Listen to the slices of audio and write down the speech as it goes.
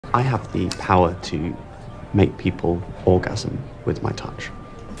I have the power to make people orgasm with my touch.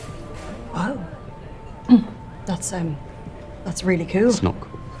 Wow. That's really cool. It's not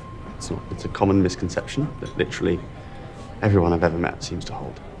cool. It's not. It's a common misconception that literally everyone I've ever met seems to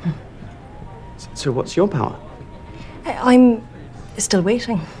hold. So what's your power? I'm still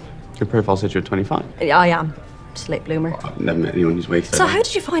waiting. Your profile says you're 25. I am. Just a late bloomer. I've never met anyone who's waited. So how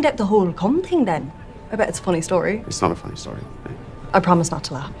did you find out the whole cum thing then? I bet it's a funny story. It's not a funny story. No. I promise not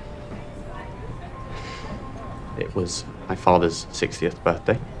to laugh. It was my father's 60th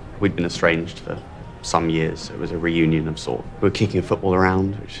birthday. We'd been estranged for some years, so it was a reunion of sort. We were kicking a football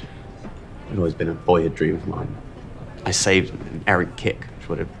around, which had always been a boyhood dream of mine. I saved an errant kick, which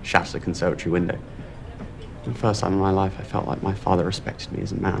would have shattered a conservatory window. For the first time in my life, I felt like my father respected me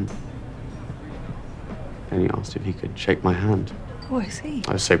as a man. And he asked if he could shake my hand. Oh, I see.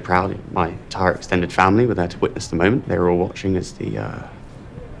 I was so proud. My entire extended family were there to witness the moment. They were all watching as the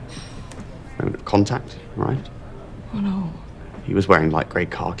moment of contact, right? Oh, no. He was wearing light grey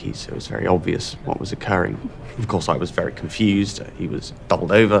khakis, so it was very obvious what was occurring. Of course, I was very confused. He was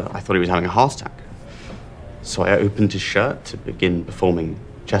doubled over. I thought he was having a heart attack. So I opened his shirt to begin performing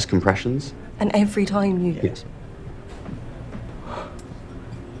chest compressions. And every time you... Yes.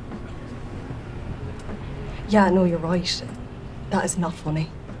 Yeah, no, you're right. That is not funny.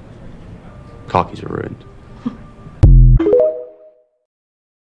 Khakis were ruined.